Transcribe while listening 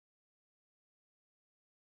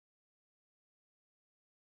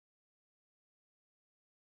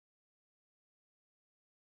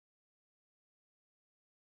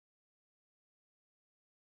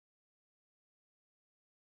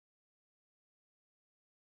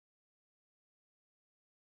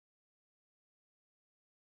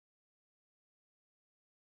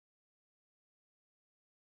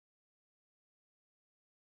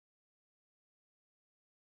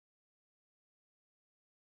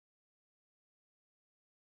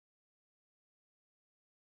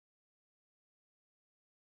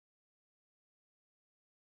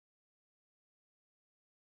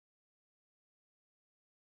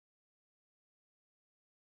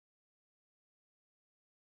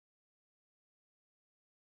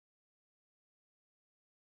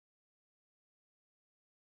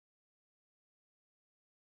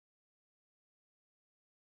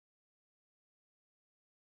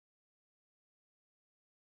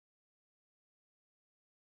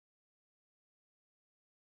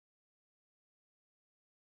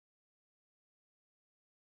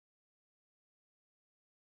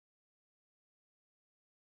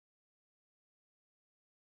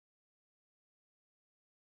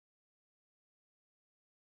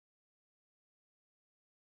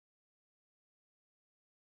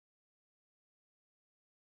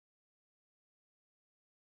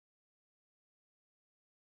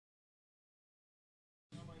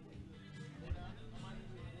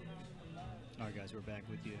guys, we're back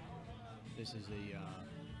with you. This is a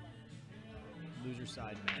loser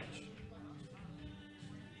side match.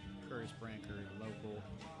 Branker, local,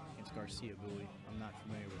 against Garcia Bouie. I'm not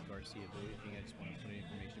familiar with Garcia Bouie. If you guys want to put any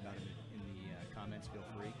information about him in the comments, feel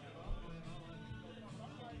free.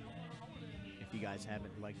 If you guys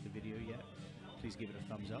haven't liked the video yet, please give it a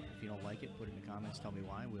thumbs up. If you don't like it, put it in the comments, tell me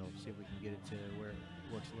why. We'll see if we can get it to where it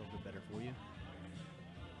works a little bit better for you.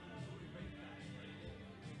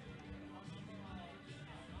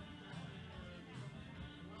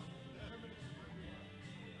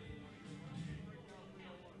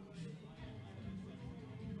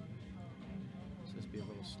 So this will be a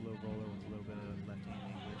little slow roller with a little bit of left-hand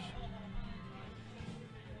English.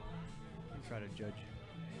 I'll try to judge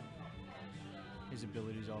his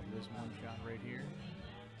abilities off of this one shot right here.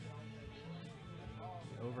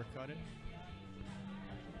 Overcut it.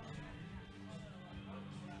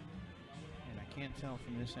 And I can't tell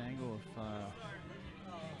from this angle if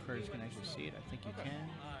Curtis can actually see it. I think you can.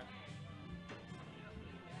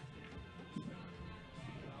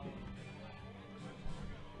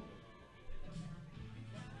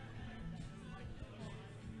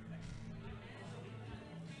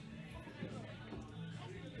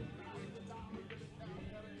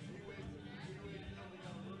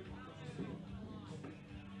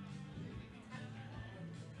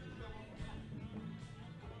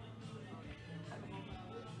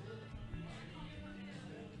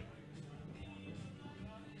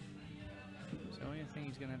 The only thing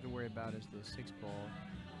he's going to have to worry about is the 6-ball.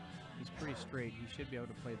 He's pretty straight. He should be able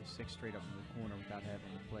to play the 6 straight up in the corner without having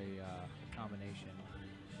to play a combination.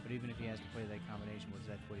 But even if he has to play that combination, which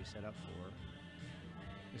that's what he's set up for,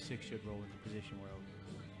 the 6 should roll into position where he'll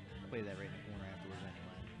play that right in the corner afterwards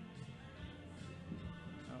anyway.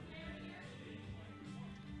 Oh.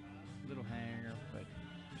 Little hanger, but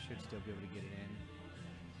should still be able to get it in.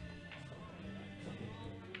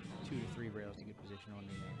 2 to 3 rails to get position on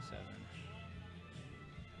the 7.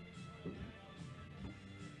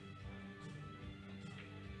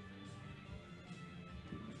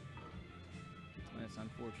 That's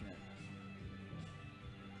unfortunate.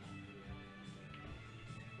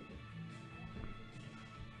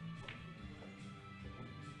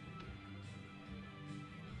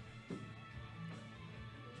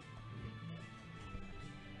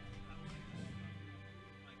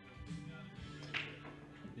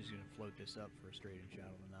 Just going to float this up for a straight-in shot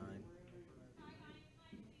on the 9.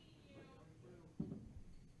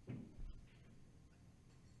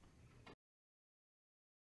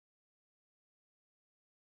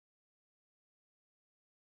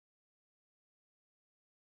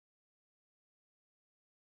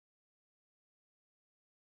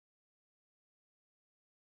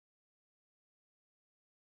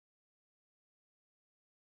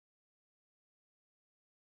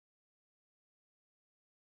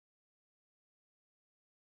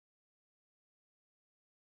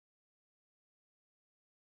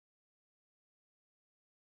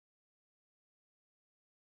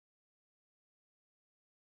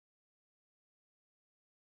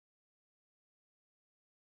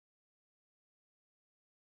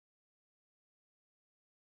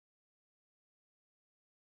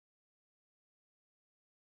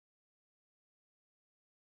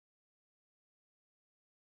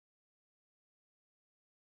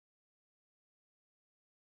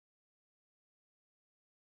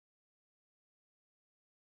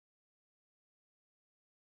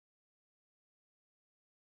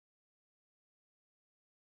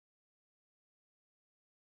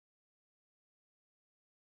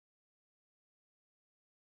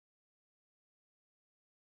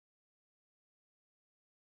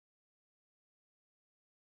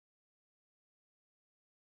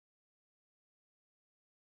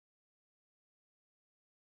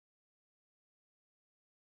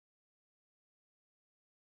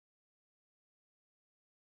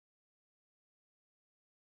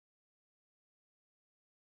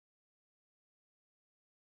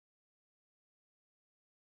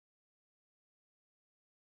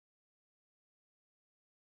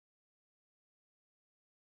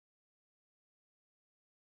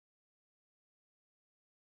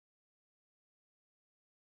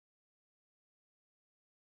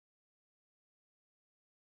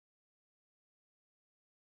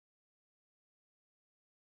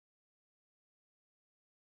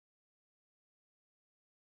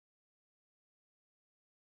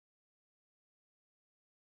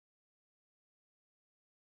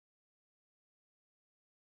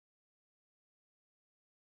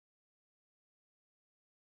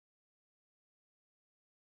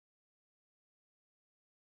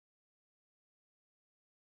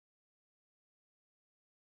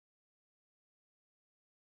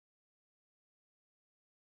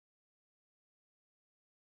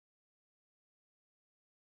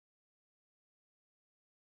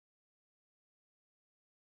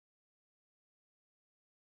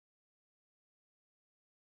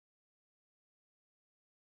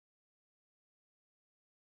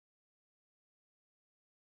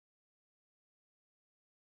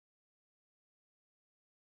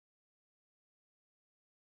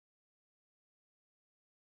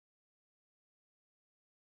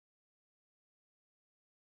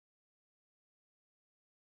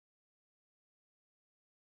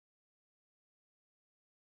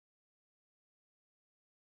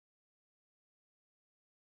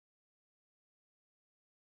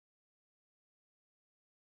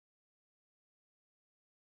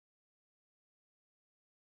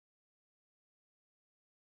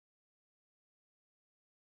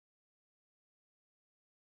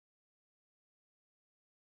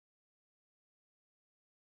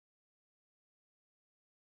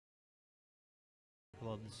 I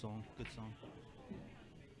love this song. Good song.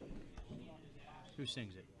 Who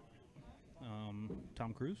sings it?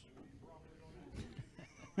 Tom Cruise.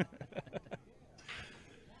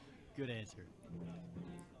 Good answer.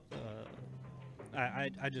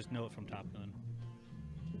 I just know it from Top Gun.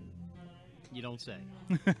 You don't say.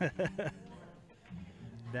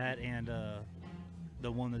 That and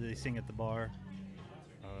the one that they sing at the bar.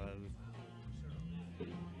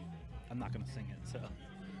 I'm not gonna sing it. So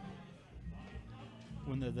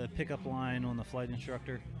when the pickup line on the flight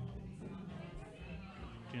instructor. Do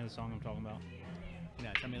you know the song I'm talking about?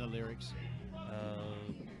 Yeah, tell me the lyrics.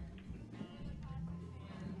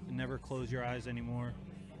 Never close your eyes anymore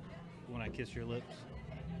when I kiss your lips.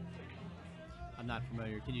 I'm not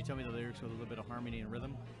familiar. Can you tell me the lyrics with a little bit of harmony and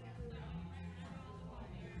rhythm?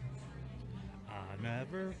 I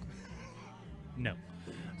never. No.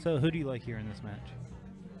 So who do you like here in this match?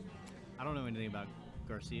 I don't know anything about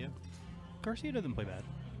Garcia. Garcia doesn't play bad.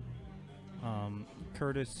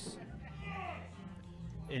 Curtis,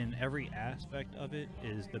 in every aspect of it,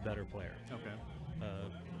 is the better player. Okay.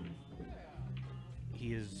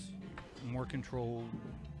 He is more controlled,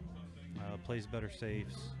 plays better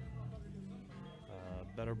safes,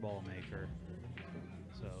 better ball maker.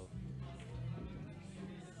 So,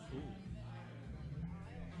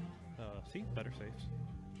 see, better safes.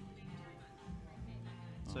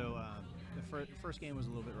 So the first game was a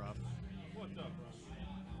little bit rough.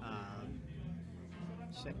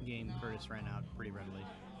 Second game, Curtis ran out pretty readily.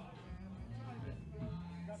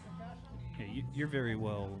 Yeah, you're very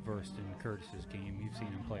well versed in Curtis's game. You've seen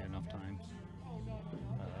him play enough times.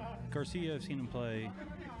 Garcia, I've seen him play.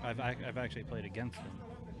 I've actually played against him.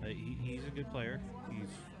 He's a good player.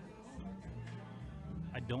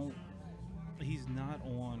 He's not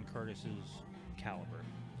on Curtis's caliber.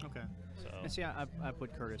 Okay. So And see, I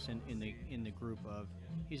put Curtis in the group of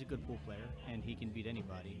he's a good pool player and he can beat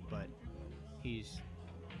anybody, but he's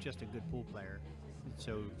just a good pool player.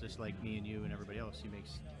 So just like me and you and everybody else, he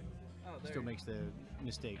still makes the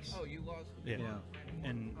mistakes. Oh, you lost. yeah, You know.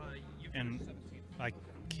 and I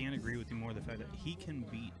can't agree with you more. The fact that he can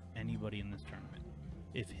beat anybody in this tournament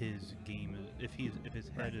if his game is if his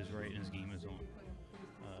head is right and his game is on.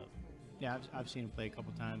 Yeah, I've seen him play a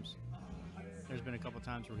couple times. There's been a couple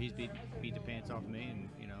times where he's beat the pants off of me, and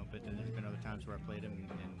but then there's been other times where I played him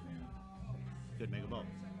and couldn't make a ball.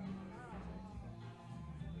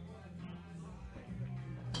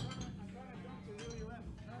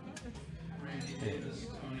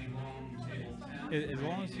 As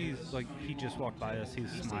long as he's like he just walked by us,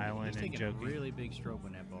 he's smiling he's and taking joking. a really big stroke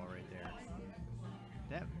on that ball right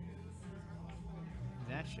there.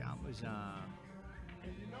 That shot was I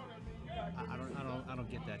don't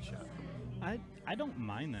get that shot. I don't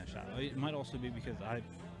mind that shot. It might also be because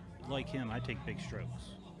like him, I take big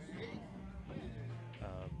strokes.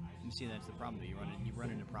 You see, that's the problem. You run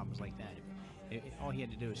into problems like that. All he had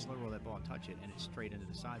to do is slow roll that ball and touch it, and it's straight into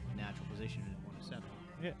the side with natural position and 1-7.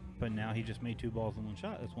 Yeah, but now he just made 2 balls in 1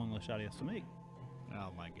 shot. That's one less shot he has to make.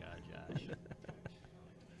 Oh my God, Josh.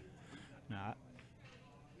 Nah.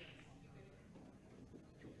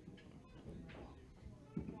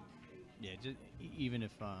 Yeah, even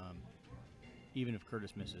if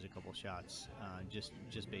Curtis misses a couple shots, just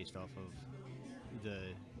based off of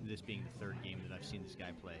this being the 3rd game that I've seen this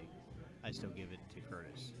guy play, I still give it to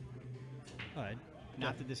Curtis. All right.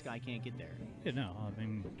 Not that this guy can't get there. Yeah, no. I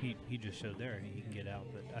mean, he just showed there he can get out,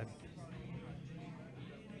 but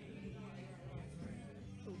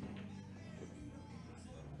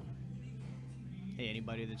Hey,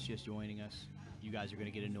 anybody that's just joining us, you guys are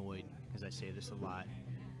going to get annoyed because I say this a lot,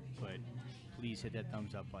 but please hit that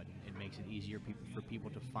thumbs up button. It makes it easier for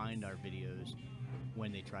people to find our videos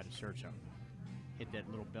when they try to search them. Hit that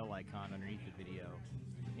little bell icon underneath the video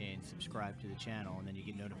and subscribe to the channel, and then you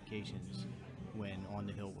get notifications when On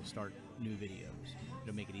the Hill will start new videos.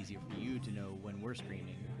 It'll make it easier for you to know when we're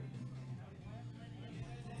streaming.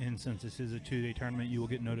 and since this is a 2-day tournament, you will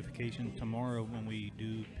get notification tomorrow when we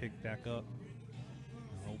do pick back up.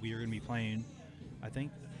 We are going to be playing, I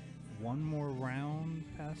think, one more round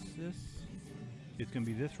past this. It's going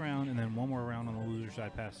to be this round, and then one more round on the loser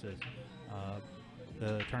side past this.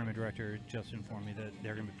 The tournament director just informed me that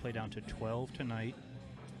they're going to play down to 12 tonight.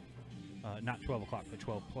 Not 12 o'clock, but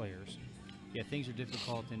 12 players. Yeah, things are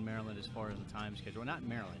difficult in Maryland as far as the time schedule. Well, not in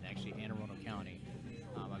Maryland, actually, Anne Arundel County.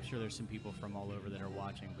 I'm sure there's some people from all over that are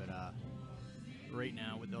watching, but right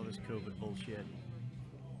now with all this COVID bullshit,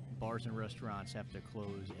 bars and restaurants have to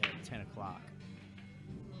close at 10 o'clock.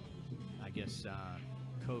 I guess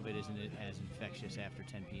COVID isn't as infectious after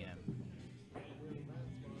 10 p.m.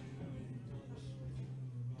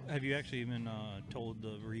 Have you actually been told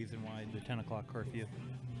the reason why the 10 o'clock curfew?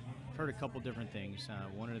 I've heard a couple different things.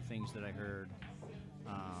 One of the things that I heard,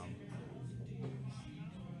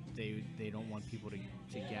 they don't want people to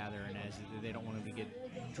gather, and as they don't want them to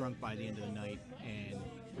get drunk by the end of the night and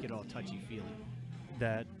get all touchy-feely.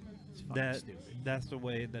 That It's fucking stupid. that's the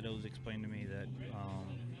way that it was explained to me, that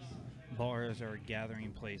bars are a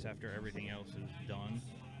gathering place after everything else is done.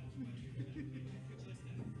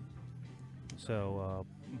 So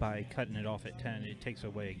by cutting it off at 10, it takes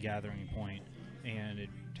away a gathering point, and it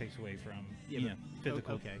takes away from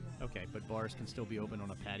physical. Okay, but bars can still be open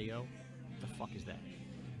on a patio. The fuck is that?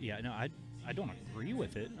 Yeah, no, I don't agree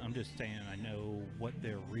with it. I'm just saying I know what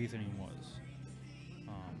their reasoning was.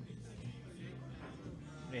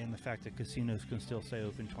 And the fact that casinos can still stay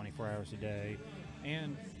open 24 hours a day.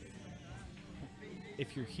 And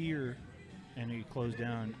if you're here and you close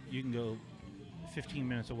down, you can go 15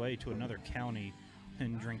 minutes away to another county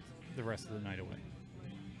and drink the rest of the night away.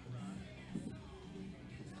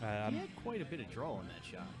 He had quite a bit of draw in that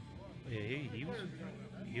shot. Yeah, he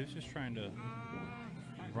was just trying to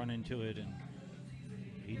run into it, and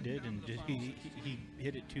he did, and just, he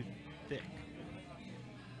hit it too thick.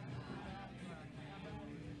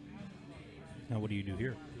 Now what do you do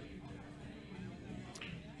here?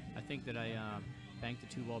 I think that I bank the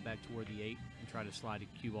 2 ball back toward the 8 and try to slide a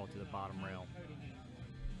cue ball to the bottom rail.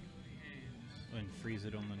 And freeze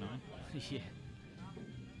it on the 9? Yeah.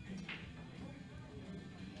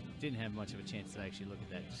 Didn't have much of a chance to actually look at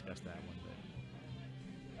that, discuss that one,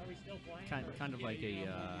 but kind of like a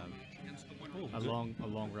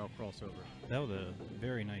long rail crossover. That was a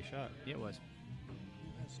very nice shot. Yeah, it was.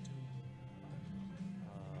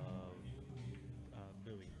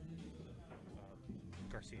 Bouie.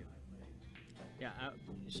 Garcia. Yeah.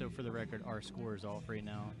 So for the record, our score is off right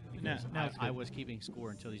now. Now I was keeping score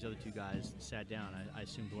until these other 2 guys sat down. I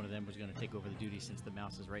assumed one of them was going to take over the duty since the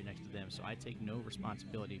mouse is right next to them. So I take no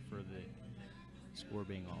responsibility for the score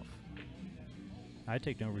being off. I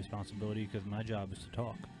take no responsibility because my job is to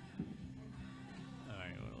talk. All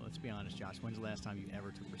right. Well, let's be honest, Josh. When's the last time you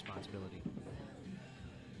ever took responsibility?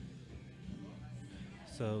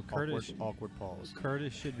 So Curtis, awkward pause.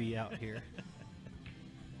 Curtis should be out here.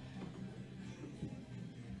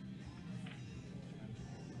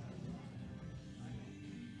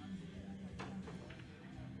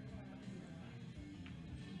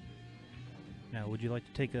 Now, would you like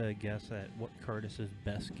to take a guess at what Curtis's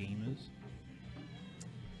best game is?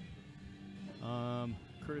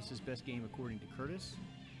 Curtis's best game according to Curtis?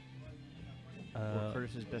 Or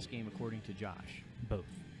Curtis's best game according to Josh? Both.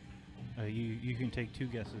 You can take 2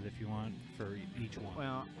 guesses if you want for each one.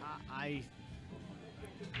 Well, I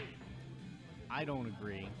don't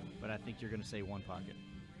agree, but I think you're going to say 1 pocket.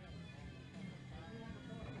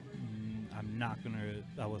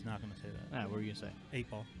 I was not gonna say that. What were you going to say? 8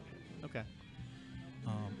 ball. Okay.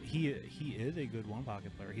 He is a good 1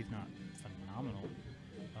 pocket player. He's not phenomenal.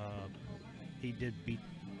 He did beat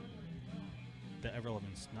the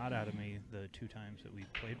ever-loving snot out of me the 2 times that we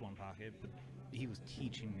played 1 pocket, but he was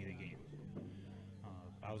teaching me the game.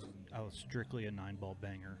 I was strictly a 9-ball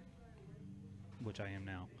banger, which I am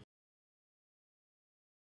now.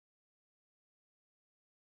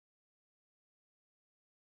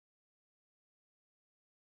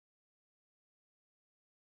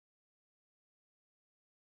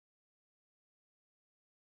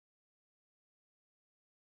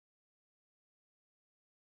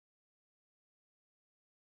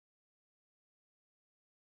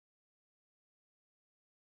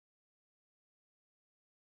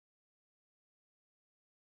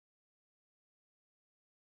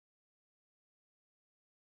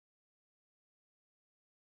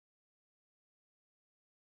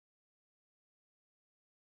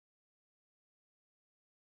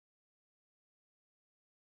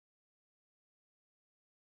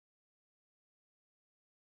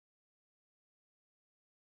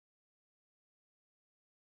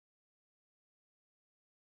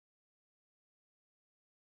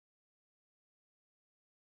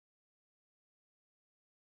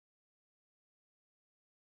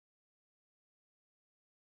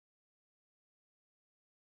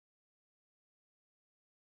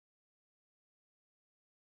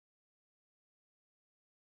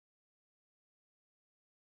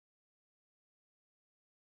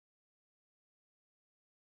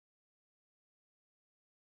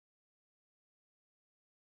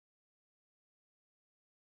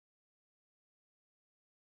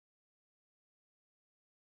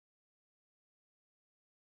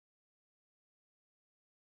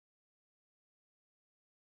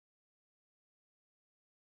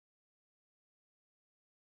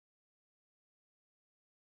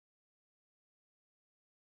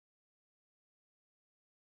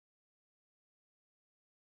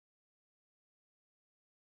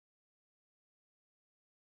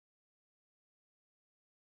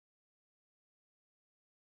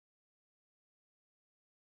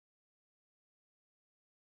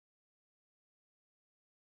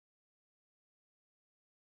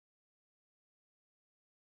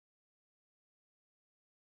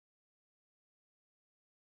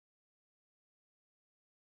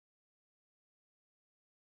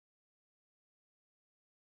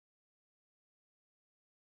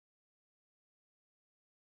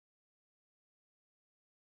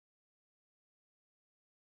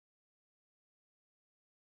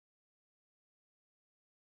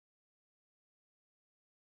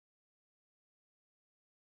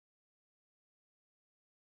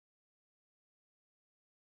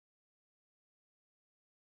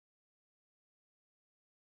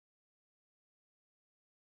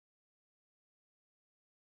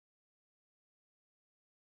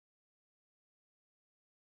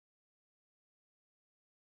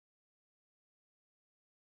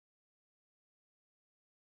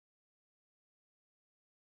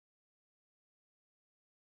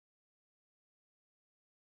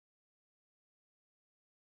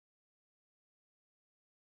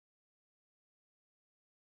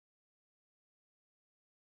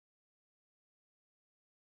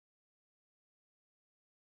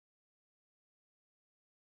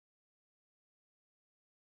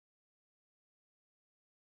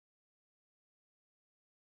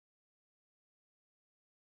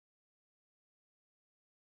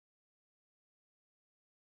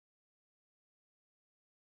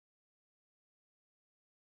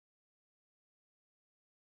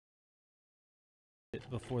 it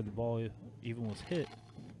before the ball even was hit.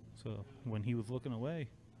 So when he was looking away,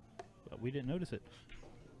 but we didn't notice it.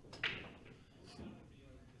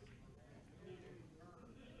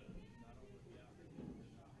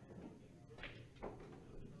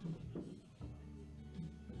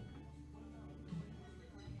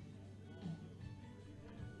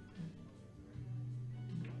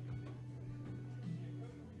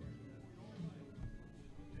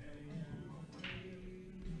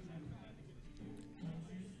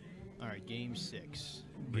 All right, game 6.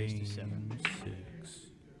 Race to 7. Game 6.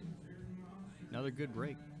 Another good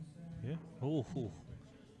break. Yeah. Oh,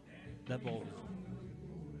 that ball.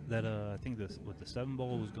 That I think this with the 7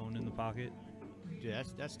 ball was going in the pocket. Yeah,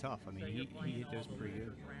 that's tough. I mean, he hit those pretty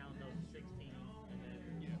good.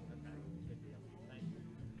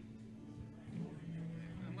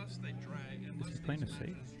 Unless they drag. This is playing it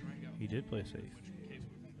safe. He did play safe.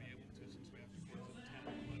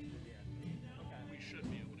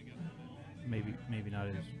 Maybe not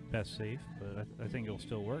his best safe, but I think it'll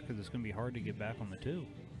still work because it's going to be hard to get back on the 2.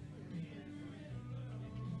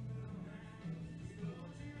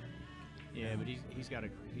 Yeah, but he's got a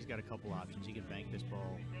couple options. He can bank this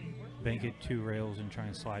ball. Bank it 2 rails and try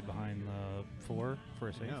and slide behind the 4 for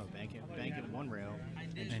a safe. No, bank it 1 rail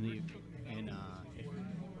and leave and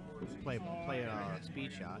play a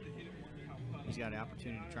speed shot. He's got an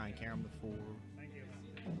opportunity to try and carry him to 4.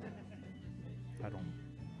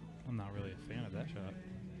 I'm not really a fan of that shot.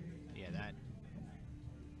 Yeah, that.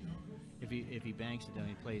 If he banks it, then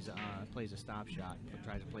he plays a stop shot.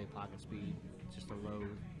 Tries to play pocket speed, just a low,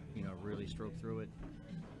 really stroke through it.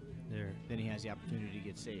 There. Then he has the opportunity to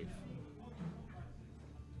get safe.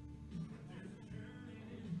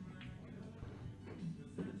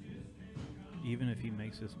 Even if he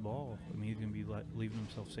makes this ball, I mean, he's going to be leaving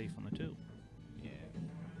himself safe on the 2. Yeah.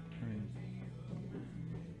 I mean,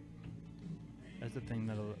 that's the thing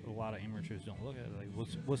that a lot of amateurs don't look at. Like,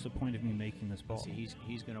 what's the point of me making this ball? See, he's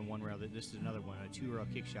going to 1 rail. This is another one, a 2 rail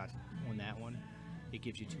kick shot on that one. It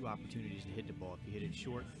gives you 2 opportunities to hit the ball. If you hit it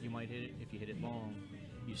short, you might hit it. If you hit it long,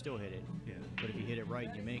 you still hit it. Yeah. But if you hit it right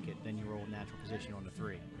and you make it, then you roll natural position on the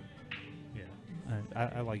 3. Yeah.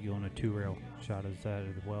 I like going a 2 rail shot as that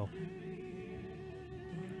as well.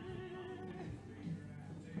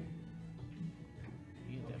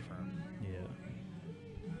 You hit that firm. Yeah.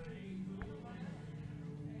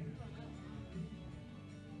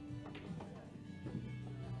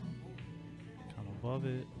 Kind of above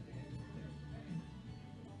it.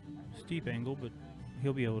 Steep angle, but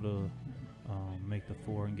he'll be able to make the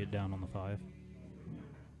 4 and get down on the 5.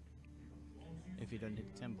 If he doesn't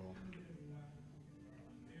hit the 10 ball.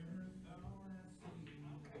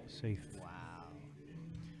 Safe. Wow.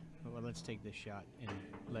 Well, let's take this shot and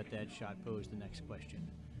let that shot pose the next question.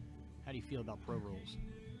 How do you feel about pro rules?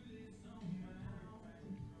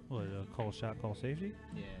 What, call shot, call safety?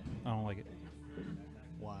 Yeah. I don't like it.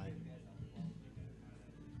 Why?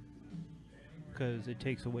 Because it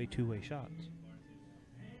takes away 2-way shots.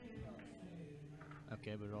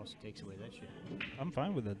 Okay, but it also takes away that shit. I'm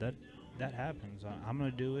fine with it. That happens. I'm going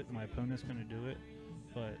to do it. My opponent's going to do it.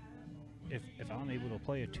 But if I'm able to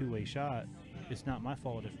play a 2-way shot, it's not my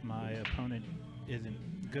fault if my opponent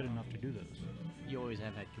isn't good enough to do those. You always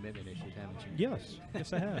have had commitment issues, haven't you? Yes.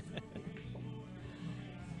 Yes, I have.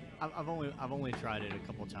 I've only tried it a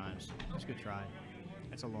couple times. It's a good try.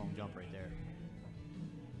 That's a long jump right there.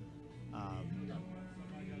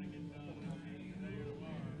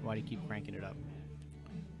 Why do you keep cranking it up?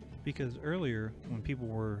 Because earlier, when people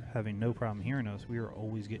were having no problem hearing us, we were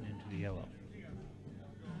always getting into the yellow.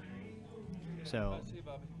 So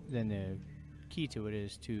then the key to it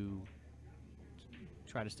is to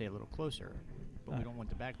try to stay a little closer, but we don't want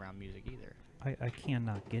the background music either. I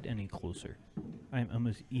cannot get any closer. I'm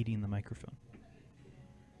almost eating the microphone.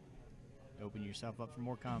 Open yourself up for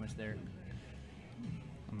more comments there.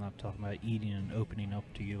 I'm not talking about eating and opening up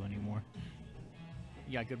to you anymore.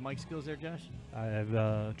 You got good mic skills there, Josh? I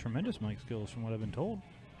have tremendous mic skills from what I've been told.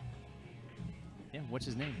 Yeah, what's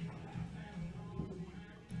his name?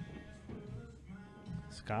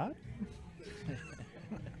 Scott?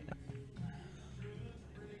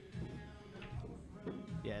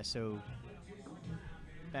 Yeah, so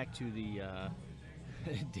back to the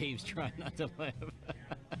Dave's trying not to laugh.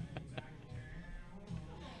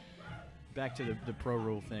 Back to the pro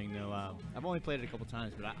rule thing, though. I've only played it a couple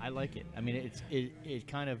times, but I like it. I mean, it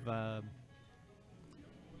kind of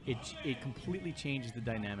it completely changes the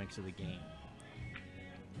dynamics of the game.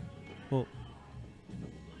 Well,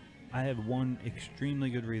 I have one extremely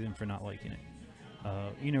good reason for not liking it.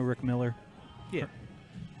 You know Rick Miller? Yeah.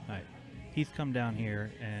 All right. He's come down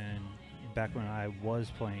here, and back when I was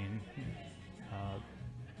playing,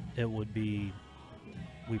 it would be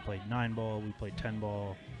we played 9-ball, we played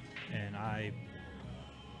 10-ball, and I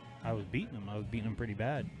was beating him. I was beating him pretty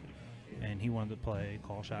bad, and he wanted to play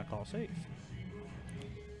call shot, call safe.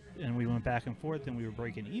 And we went back and forth, and we were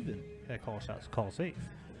breaking even at call shots, call safe.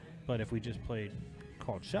 But if we just played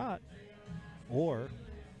called shot, or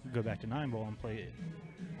go back to 9-ball and play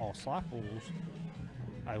all slot rules,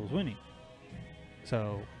 I was winning.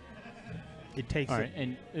 So it takes. All right,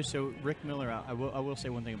 and so Rick Miller, I will say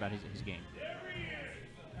one thing about his game.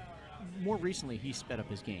 More recently, he sped up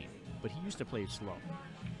his game, but he used to play slow.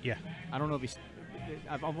 Yeah. I don't know if he's.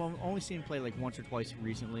 I've only seen him play like once or twice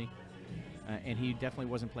recently, and he definitely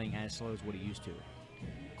wasn't playing as slow as what he used to.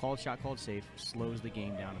 Called shot, called safe slows the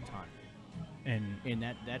game down a ton. And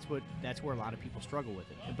that's where a lot of people struggle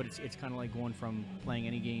with it. But it's kind of like going from playing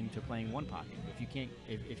any game to playing one pocket. If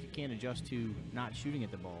you can't adjust to not shooting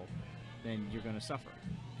at the ball, then you're going to suffer.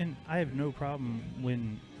 And I have no problem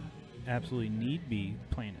when absolutely need be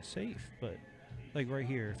playing it safe. But like right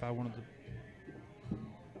here, if I wanted to,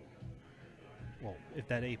 well, if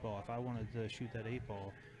that 8-ball, if I wanted to shoot that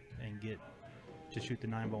 8-ball and get to shoot the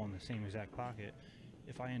 9-ball in the same exact pocket,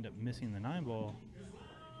 if I end up missing the 9-ball.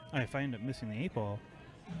 If I end up missing the 8-ball,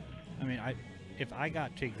 I mean, if I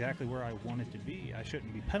got to exactly where I wanted to be, I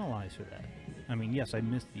shouldn't be penalized for that. I mean, yes, I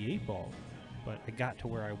missed the 8-ball, but I got to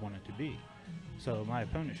where I wanted to be. So my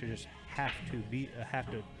opponent should just have to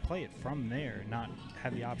play it from there, not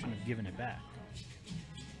have the option of giving it back.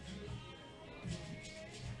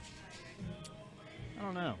 I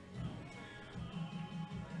don't know.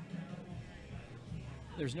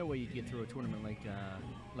 There's no way you'd get through a tournament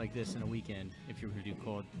like this in a weekend if you were to do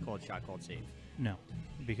called shot, called safe. No,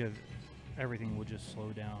 because everything will just slow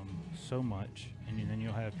down so much, and then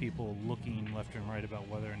you'll have people looking left and right about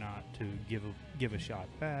whether or not to give a shot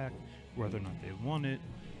back, whether or not they want it.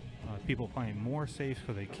 People playing more safe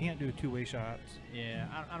because they can't do two-way shots. Yeah,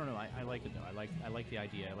 I don't know. I like it though. I like the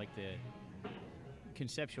idea. I like the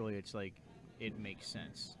conceptually. It's like it makes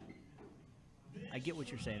sense. I get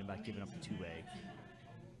what you're saying about giving up the two-way.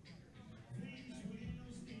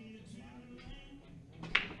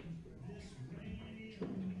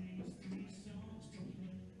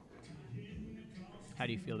 How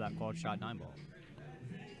do you feel about called shot 9-ball?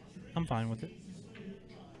 I'm fine with it.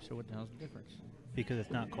 So what the hell's the difference? Because it's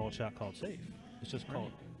not called shot, called safe. It's just Right.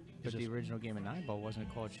 called. But the original game of 9-ball wasn't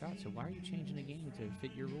a called shot, so why are you changing the game to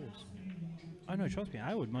fit your rules? Oh no, trust me,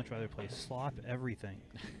 I would much rather play slop everything.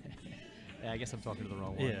 Yeah, I guess I'm talking to the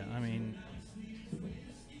wrong one. Yeah, I mean,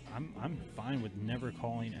 I'm fine with never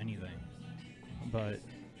calling anything, but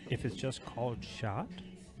if it's just called shot,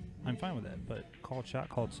 I'm fine with that. But called shot,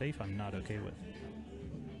 called safe, I'm not okay with.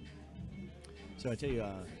 So I tell you,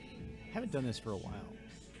 I haven't done this for a while,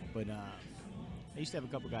 but I used to have a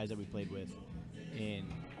couple guys that we played with,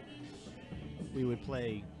 and we would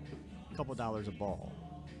play a couple dollars a ball.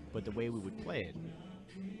 But the way we would play it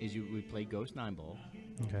is we'd play Ghost 9-ball.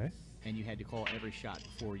 Okay. And you had to call every shot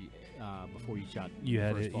before you shot. You the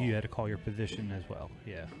had first to, ball. you had to call your position as well.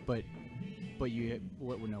 Yeah. But what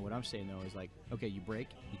I'm saying though is like, okay, you break,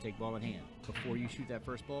 you take ball in hand. Before you shoot that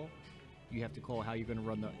first ball, you have to call how you're going to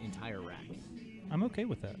run the entire rack. I'm okay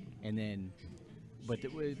with that. And then, but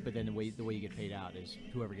then the way you get paid out is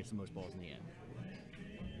whoever gets the most balls in the end.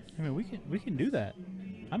 I mean, we can do that.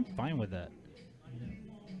 I'm fine with that.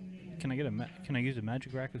 Can I get can I use a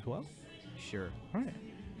magic rack as well? Sure. All right.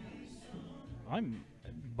 I'm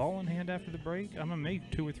ball in hand after the break. I'm gonna make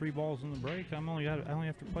 2 or 3 balls in the break. I only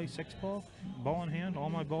have to play 6-ball. Ball in hand. All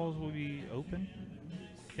my balls will be open.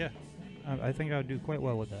 Yeah, I think I would do quite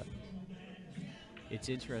well with that. It's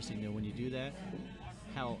interesting though when you do that,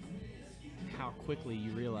 how quickly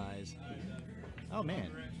you realize, oh man,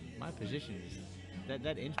 my position is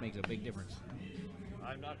that inch makes a big difference.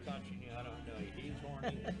 I'm not touching you. I don't know you. He's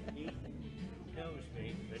horny. He knows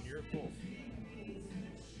me, and you're full.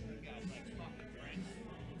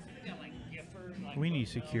 We need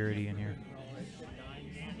security in here.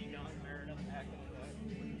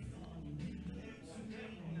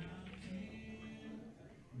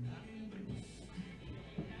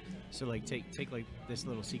 So like take like this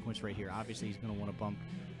little sequence right here. Obviously he's going to want to bump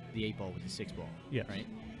the 8-ball with the 6-ball. Yeah. Right.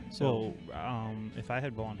 So if I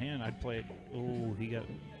had ball in hand, I'd play it. Oh,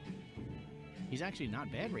 he's actually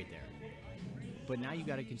not bad right there. But now you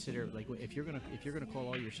got to consider like if you're gonna call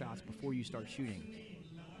all your shots before you start shooting.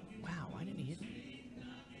 Wow, why didn't he hit me?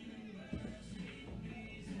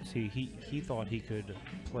 See, he thought he could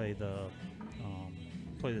play the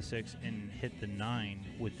 6 and hit the 9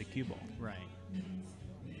 with the cue ball. Right.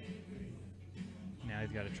 Now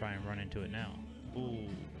he's got to try and run into it now. Ooh,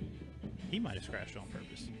 he might have scratched on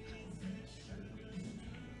purpose.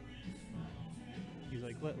 He's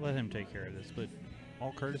like, let him take care of this. But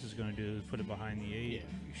all Curtis is going to do is put it behind the 8,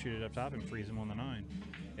 shoot it up top, and freeze him on the 9.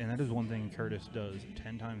 And that is one thing Curtis does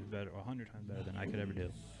 10 times better, 100 times better than I could ever do.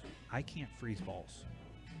 I can't freeze balls.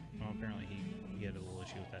 Well, apparently he had a little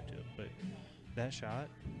issue with that too. But that shot,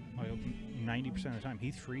 90% of the time,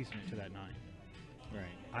 he's freezing it to that 9. Right.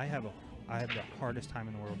 I have the hardest time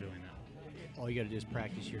in the world doing that. All you got to do is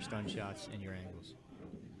practice your stun shots and your angles.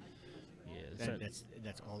 Yeah,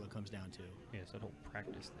 That's all it comes down to. Yeah, it's that whole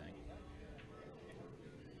practice thing.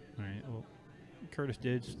 All right. Well, Curtis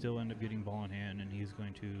did still end up getting ball in hand, and he's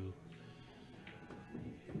going to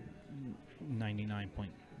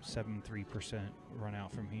 99.73% run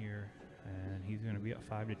out from here, and he's going to be up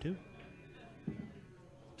 5-2.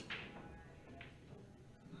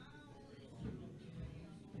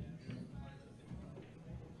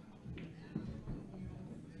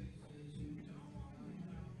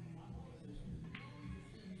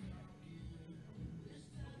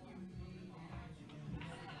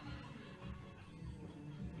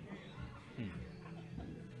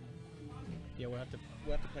 Yeah, we'll have to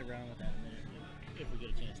play around with that in a minute if we get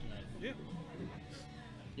a chance tonight. Yeah.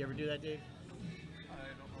 You ever do that, Dave? I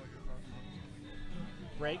don't know what you're talking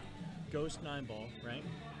about. Break, ghost 9 ball, right?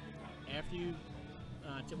 After you,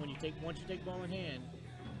 once you take ball in hand,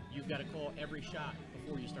 you've got to call every shot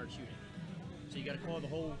before you start shooting. So you got to call the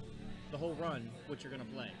whole run what you're going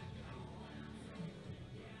to play.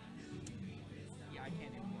 Yeah, I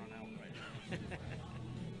can't even run out right now.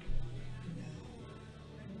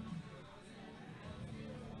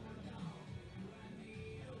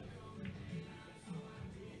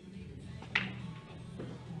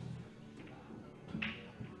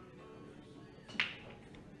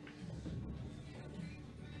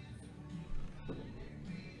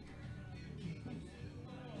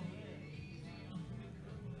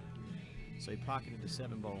 So he pocketed the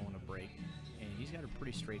 7 ball on a break, and he's got a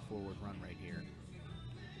pretty straightforward run right here.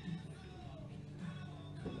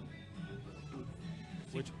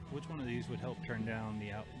 Which one of these would help turn down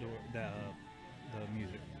the outdoor the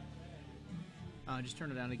music? Just turn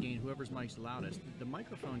it down again. Whoever's mic's the loudest. The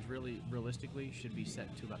microphones really, realistically, should be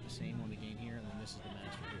set to about the same on the gain here, and then this is the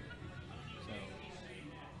master here. So.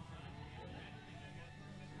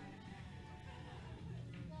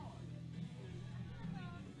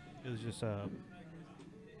 It was just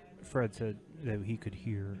Fred said that he could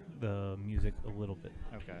hear the music a little bit.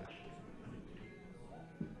 Okay.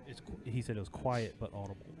 He said it was quiet but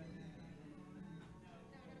audible.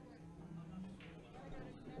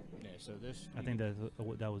 Yeah. So this. I think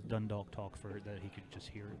that was Dundalk talk for it, that he could just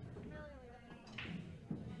hear it.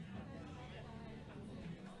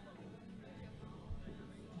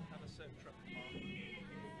 Have a safe trip,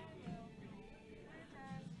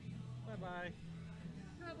 Bye bye.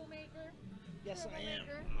 Troublemaker. Yes, I am.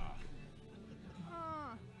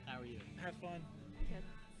 Huh. How are you? Have fun Good.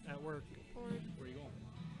 at work. Bored. Where are you going?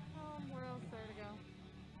 Where else there to go?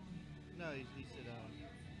 No, he said.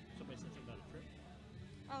 Somebody said something about a trip.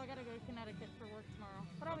 Oh, I gotta go to Connecticut for work tomorrow.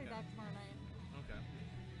 But I'll be Okay. back tomorrow night. Okay.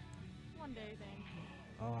 One day thing.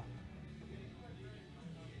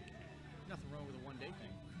 Nothing wrong with a one-day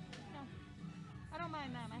thing. No. I don't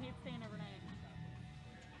mind them. I hate staying overnight.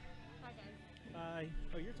 Bye, guys. Bye.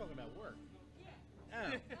 Oh, you're talking about work.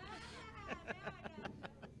 Oh.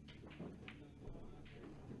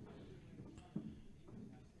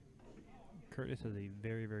 Curtis has a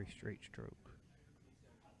very, very straight stroke.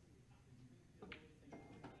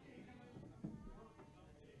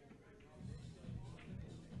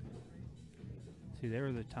 See, there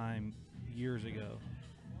was a time years ago,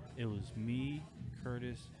 it was me,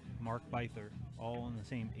 Curtis, Mark Byther, all on the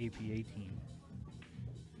same APA team.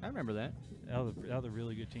 I remember that. That was a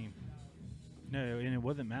really good team. No, and it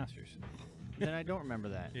wasn't Masters. Then I don't remember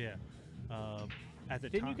that. Yeah. At the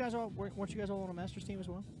Didn't time, you guys all? Weren't you guys all on a Masters team as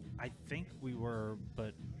well? I think we were,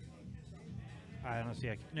 but I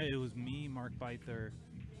honestly, no, it was me, Mark Byther,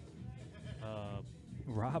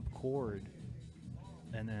 Rob Cord,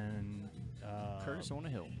 and then Curtis on a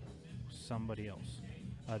hill. somebody else.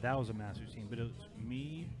 That was a Masters team, but it was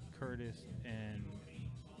me, Curtis, and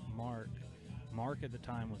Mark. Mark at the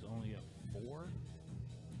time was only a 4.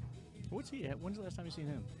 What's he at? When's the last time you seen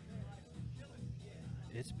him?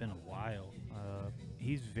 It's been a while.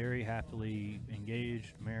 He's very happily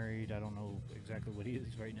engaged, married. I don't know exactly what he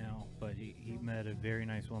is right now, but he met a very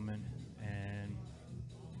nice woman, and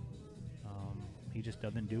he just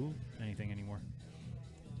doesn't do anything anymore.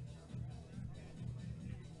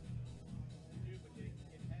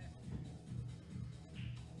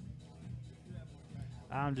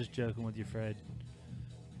 I'm just joking with you, Fred.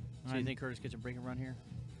 So you think Curtis gets a break and run here?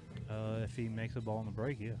 If he makes a ball on the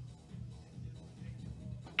break, yeah.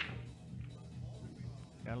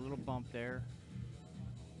 Got a little bump there.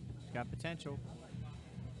 It's got potential.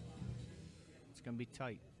 It's going to be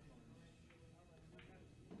tight.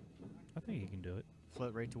 I think he can do it.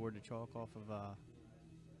 Float right toward the chalk off of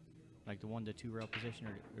like the 1 to 2 rail position,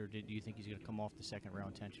 or do you think he's going to come off the second rail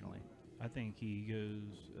intentionally? I think he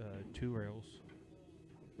goes 2 rails.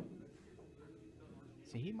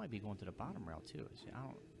 See, he might be going to the bottom rail too. See, I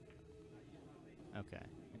don't. Okay.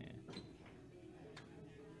 Yeah.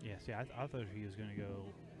 Yeah. See, I thought he was going to go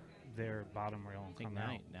there bottom rail I and think come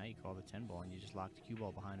now, out. now you call the 10 ball and you just lock the cue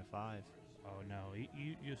ball behind a 5. Oh no!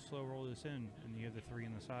 You just slow roll this in, and you have the 3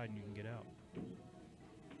 on the side, and you can get out.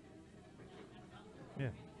 Yeah.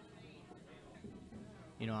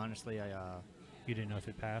 You know, honestly, You didn't know if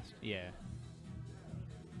it passed? yeah.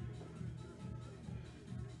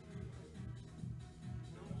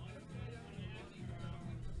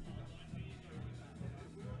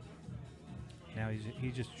 Now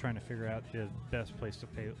he's just trying to figure out the best place to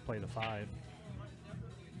play the 5.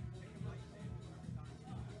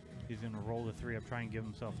 He's going to roll the 3 up, try and give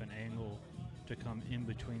himself an angle to come in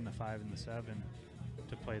between the 5 and the 7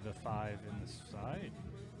 to play the 5 in the side.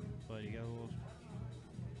 But he got a little.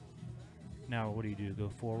 Now what do? Go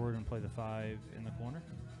forward and play the 5 in the corner?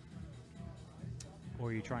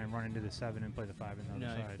 Or you try and run into the 7 and play the 5 in the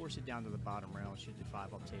No, other you side? force it down to the bottom rail and shoot the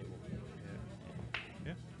 5 up table.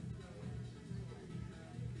 Yeah.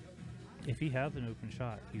 If he has an open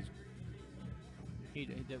shot, The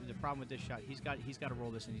problem with this shot, he's got to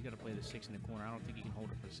roll this and he's got to play the 6 in the corner. I don't think he can hold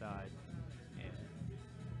it for the side. Yeah.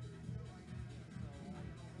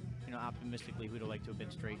 You know, optimistically, we'd have liked to have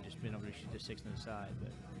been straight and just been able to shoot the 6 on the side.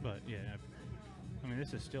 but yeah, I mean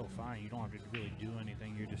this is still fine. You don't have to really do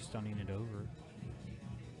anything. You're just stunning it over.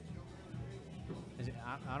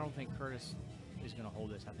 I don't think Curtis is going to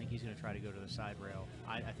hold this. I think he's going to try to go to the side rail.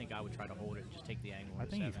 I think I would try to hold it and just take the angle. I of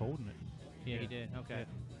the think he's 7. holding it. Yeah, he did. Okay.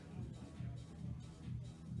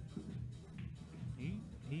 Yeah.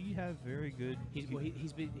 He has very good.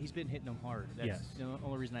 He's been hitting them hard. That's Yes. the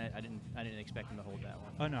only reason I didn't expect him to hold that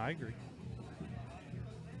one. Oh no, I agree.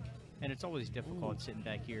 And it's always difficult sitting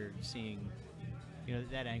back here seeing, you know,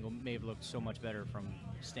 that angle may have looked so much better from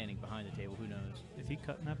standing behind the table. Who knows? Is he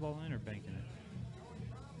cutting that ball in or banking it?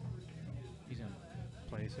 He's gonna.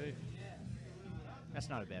 Play safe. That's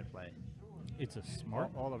not a bad play. It's a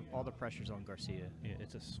smart. All the pressure's on Garcia. Yeah,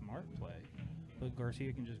 it's a smart play. But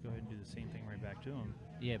Garcia can just go ahead and do the same thing right back to him.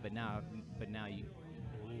 Yeah, but now you.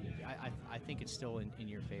 I think it's still in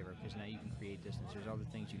your favor because now you can create distance. There's other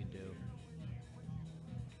things you can do.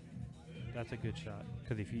 That's a good shot.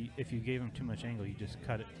 Because if you gave him too much angle, you just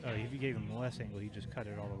cut it. If you gave him less angle, you just cut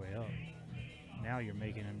it all the way up. Now you're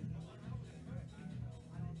making him.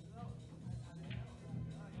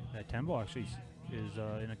 That 10 ball actually is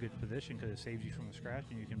in a good position because it saves you from the scratch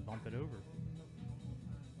and you can bump it over.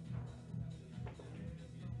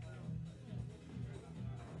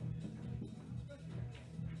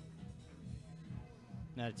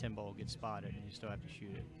 Now the 10 ball will get spotted and you still have to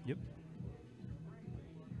shoot it. Yep.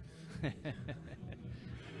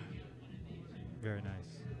 Very nice.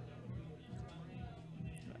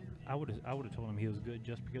 I would have told him he was good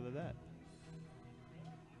just because of that.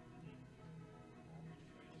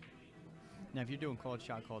 Now, if you're doing called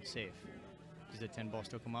shot, called safe, does the 10 ball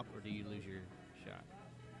still come up, or do you lose your shot?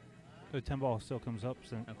 The 10 ball still comes up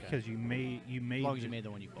because you made As long as you made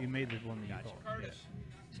the one you called. You made the one that you Gotcha. called. Curtis,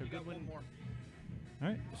 So you good got one win. more. All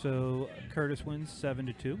right, so Curtis wins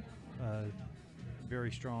 7-2.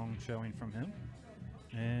 Very strong showing from him,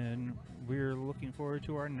 and we're looking forward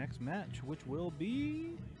to our next match, which will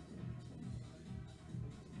be.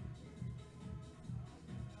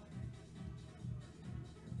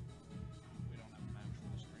 We don't have a match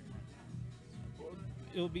for the stream right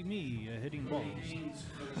now. It'll be me hitting balls.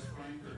 Curtis Branker.